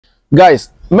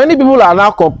Guys, many people are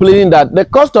now complaining that the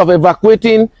cost of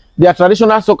evacuating their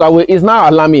traditional soakaway is now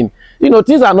alarming. You know,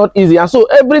 things are not easy. And so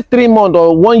every 3 months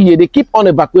or 1 year, they keep on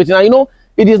evacuating. And you know,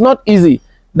 it is not easy.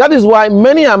 That is why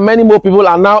many and many more people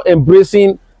are now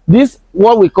embracing this,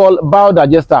 what we call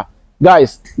biodigester.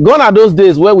 Guys, gone are those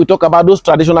days where we talk about those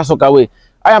traditional soakaway.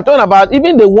 I am talking about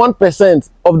even the 1%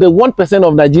 of the 1%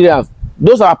 of Nigerians,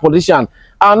 those are politicians,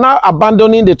 are now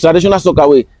abandoning the traditional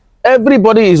soakaway.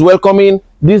 Everybody is welcoming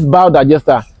this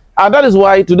biodigester. And that is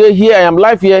why today here I am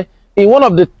live here in one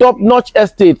of the top-notch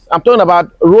estates. I'm talking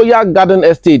about Royal Garden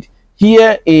Estate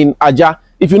here in Ajah.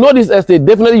 If you know this estate,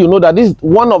 definitely you know that this is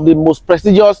one of the most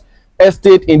prestigious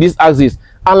estate in this axis.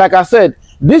 And like I said,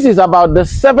 this is about the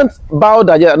 7th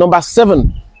biodigester, number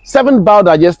 7th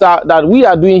biodigester that we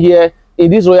are doing here in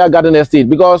this Royal Garden Estate,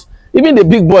 because even the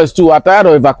big boys too are tired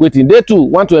of evacuating. They too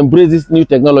want to embrace this new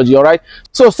technology. All right,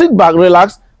 so sit back,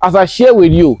 relax as I share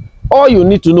with you all you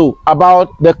need to know about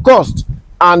the cost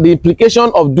and the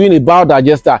implication of doing a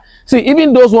biodigester. See,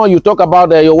 even those ones you talk about,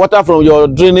 your water from your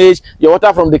drainage, your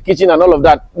water from the kitchen and all of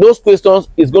that, those questions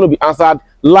is going to be answered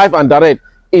live and direct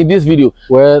in this video.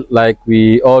 Well, like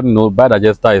we all know,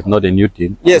 biodigester is not a new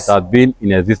thing. Yes, it has been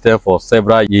in existence for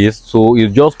several years, so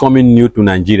it's just coming new to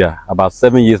Nigeria, about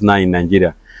 7 years now in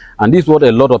Nigeria. And this is what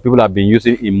a lot of people have been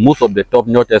using in most of the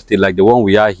top-notch estates, like the one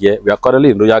we are here. We are currently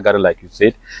in Royal Garden, like you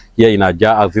said, here in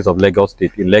Ajah axis of Lagos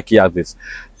State, in Lekki axis.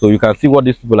 So you can see what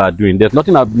these people are doing. There's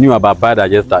nothing new about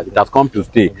biodigester. It has come to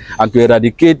stay and to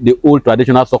eradicate the old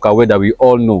traditional soakaway that we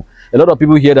all know. A lot of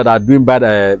people here that are doing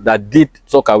that did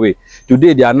soakaway,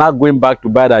 today they are not going back to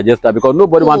biodigester because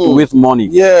nobody wants to waste money.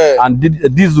 Yeah. And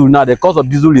diesel now, the cost of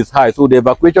diesel is high, so the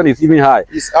evacuation is even high.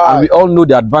 And we all know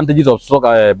the advantages of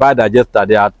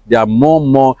biodigester. They are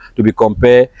more to be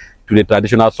compared to the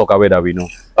traditional soakaway that we know.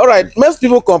 All right, most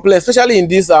people complain, especially in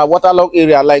this waterlogged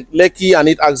area like Lekki and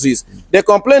its axis. They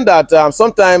complain that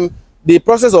sometimes the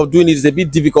process of doing it is a bit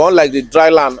difficult, unlike the dry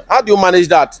land. How do you manage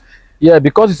that? Yeah,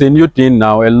 because it's a new thing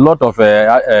now, a lot of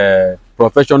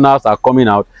professionals are coming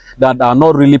out that are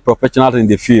not really professionals in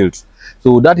the field.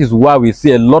 So that is why we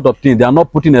see a lot of things. They are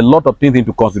not putting a lot of things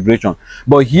into consideration.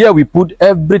 But here we put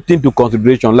everything to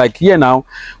consideration. Like here now,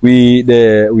 we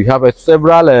have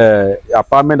several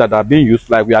apartments that are being used.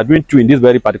 Like we are doing 2 in this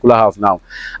very particular house now.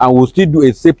 And we'll still do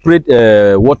a separate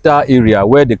water area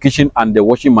where the kitchen and the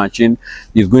washing machine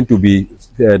is going to be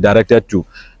directed to.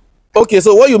 Okay,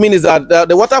 so what you mean is that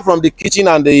the water from the kitchen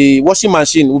and the washing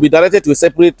machine will be directed to a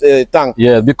separate tank?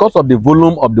 Yeah, because of the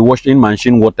volume of the washing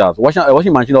machine waters.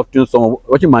 Washing machine often, some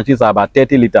washing machines are about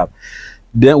 30 liters.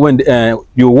 Then when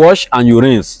you wash and you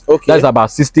rinse, okay, that's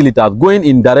about 60 liters. Going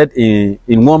in direct in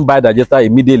one biodigester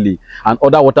immediately, and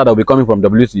other water that will be coming from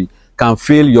WC can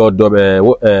fill your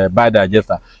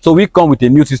biodigester. So we come with a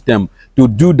new system to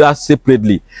do that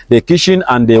separately. The kitchen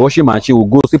and the washing machine will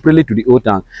go separately to the old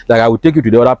tank. Like I will take you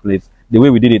to the other place, the way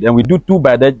we did it. And we do 2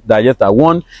 biodigester,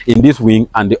 one in this wing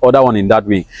and the other one in that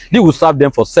wing. They will serve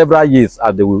them for several years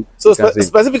as they will. So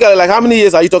specifically, like how many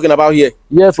years are you talking about here?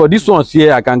 Yeah, for this ones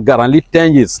here, I can guarantee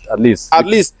 10 years at least. At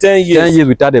least 10 years. 10 years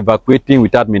without evacuating,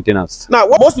 without maintenance. Now,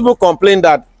 most people complain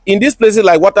that in these places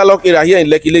like waterlogged area here in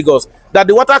Lekki Lagos, that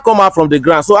the water come out from the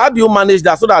ground. So how do you manage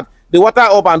that so that the water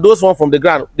up and those one from the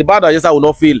ground, the biodigester will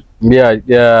not fail?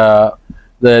 Yeah.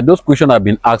 Those questions have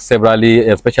been asked severally,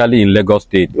 especially in Lagos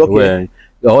State, okay, where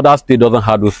the other state doesn't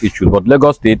have those issues. But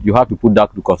Lagos State, you have to put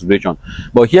that to consideration.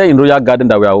 But here in Royal Garden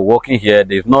that we are working here,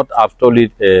 there is not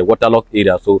absolutely a waterlogged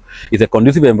area, so it's a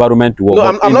conducive environment to work.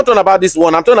 No, I'm not talking about this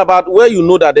one. I'm talking about where you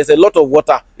know that there's a lot of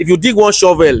water. If you dig one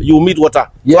shovel, you meet water.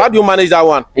 Yeah. So how do you manage that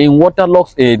one? In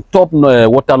waterlogged, top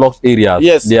waterlogged areas,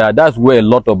 yes, that's where a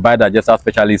lot of biodigester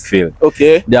specialists fail.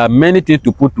 Okay. There are many things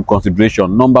to put to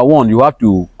consideration. Number one, you have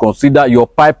to consider your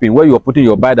piping, where you are putting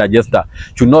your biodigester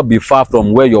should not be far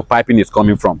from where your piping is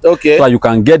coming from. Okay. So you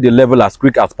can get the level as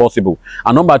quick as possible.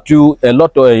 And number two, a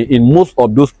lot of, in most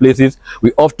of those places,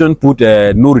 we often put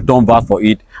no return valve for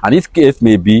it. And if case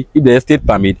may be, if the estate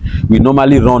permit, we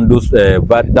normally run those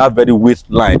that very waste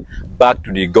line back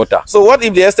to the gutter. So what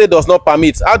if the estate does not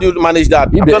permit? How do you manage that?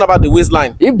 I'm talking about the waste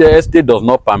line. If the estate does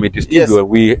not permit, it's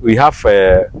still yes, we have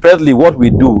firstly what we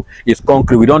do is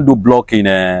concrete. We don't do block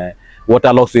in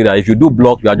waterlogged area. If you do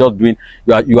block, you are just doing,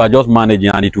 you are just managing,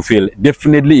 and it will fail.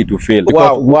 Definitely it will fail,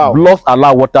 because blocks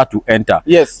allow water to enter.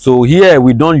 Yes. So here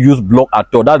we don't use block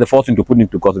at all. That's the first thing to put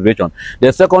into consideration.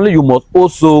 Then secondly, you must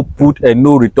also put a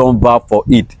no return valve for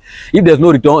it. If there's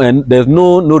no return and there's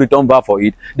no return valve for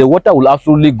it, the water will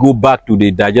absolutely go back to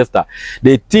the digester.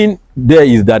 The thing there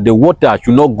is that the water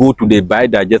should not go to the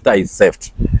biodigester itself.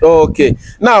 Okay.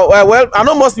 Now, well, I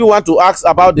know most people want to ask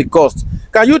about the cost.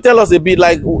 Can you tell us a bit,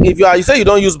 like, if you say you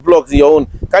don't use blocks in your own,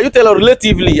 can you tell us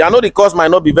relatively, I know the cost might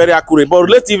not be very accurate, but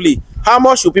relatively, how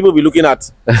much should people be looking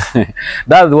at?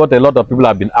 That's what a lot of people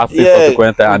have been asking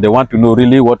subsequently, and they want to know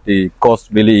really what the cost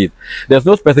really is. There's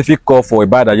no specific cost for a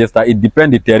biodigester. It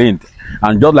depends the terrain.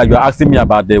 And just like you're asking me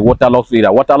about the waterlogged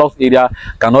area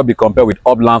cannot be compared with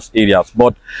uplands areas.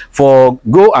 But for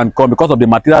go and come, because of the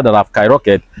material that have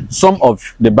skyrocketed, some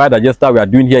of the biodigester we are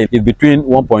doing here is between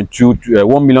 1 million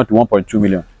to 1.2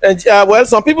 million. And well,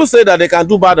 some people say that they can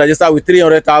do biodigester with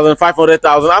 300,000,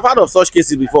 500,000. I've heard of such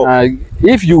cases before.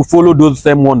 If you follow those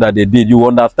same ones that they did, you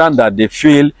understand that they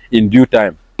fail in due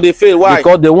time. They fail. Why?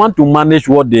 Because they want to manage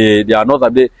what they are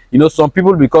not. You know, some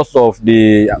people, because of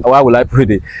the, why will I put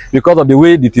it? Because of the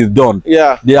way it is done,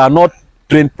 they are not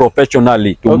trained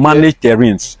professionally to manage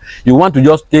terrains. You want to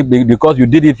just take, because you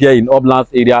did it here in uplands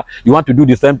area, you want to do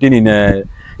the same thing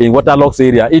in waterlogged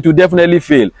area, it will definitely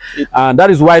fail. And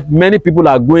that is why many people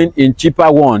are going in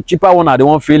cheaper one. Cheaper one are the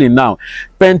one failing now.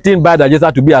 Painting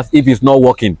biodigester to be as if it's not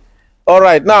working. All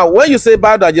right. Now, when you say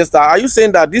biodigester, are you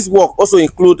saying that this work also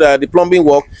include the plumbing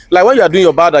work? Like when you are doing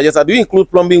your biodigester, do you include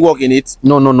plumbing work in it?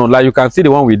 No. Like you can see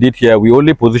the one we did here, we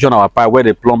only position our pipe where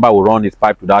the plumber will run his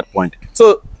pipe to that point.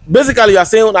 So basically, you are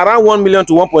saying around 1 million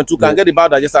to 1.2 can get the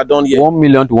biodigester done here. 1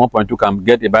 million to 1.2 can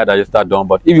get a biodigester done,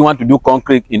 but if you want to do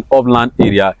concrete in upland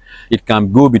area, it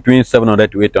can go between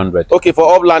 700 to 800. Okay,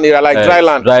 for upland area, like dry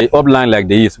land. Dry upland like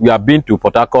this. We have been to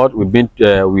Port Harcourt. We've been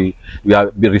we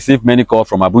have received many calls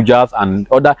from Abuja and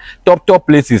other top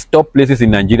places. Top places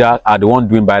in Nigeria are the ones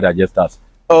doing biodigesters.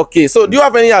 Okay, so do you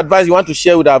have any advice you want to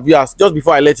share with our viewers just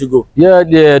before I let you go?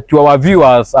 Yeah, to our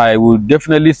viewers, I would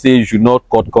definitely say you should not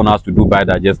cut corners to do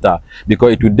biodigester,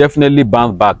 because it will definitely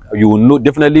bounce back. You will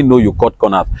definitely know you cut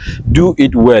corners. Do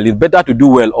it well. It's better to do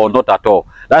well or not at all.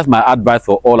 That's my advice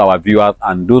for all our viewers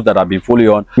and those that have been following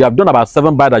on. We have done about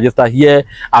 7 biodigester here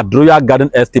at Royal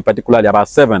Garden Estate, particularly about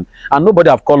 7, and nobody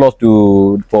have called us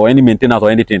for any maintenance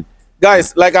or anything.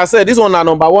 Guys, like I said, this one is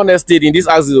 #1 estate in this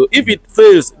accident. If it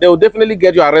fails, they will definitely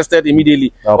get you arrested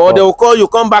immediately. Or they will call you,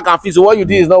 come back and fix. So what you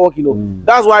did is not working.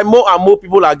 That's why more and more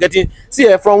people are getting. See,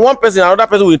 from one person, another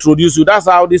person will introduce you. That's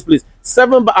how this place.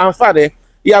 7, and Father,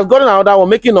 he has gotten another one,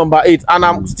 making #8. And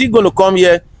I'm still going to come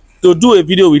here to do a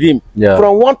video with him.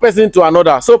 From one person to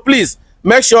another. So please,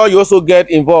 make sure you also get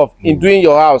involved in doing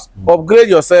your house. Upgrade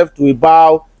yourself to a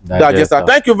biodigester.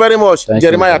 Thank you very much,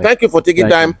 Jeremiah. Thank you for taking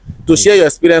time to share your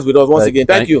experience with us once again.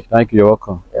 Thank you. Thank you. You're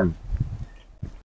welcome.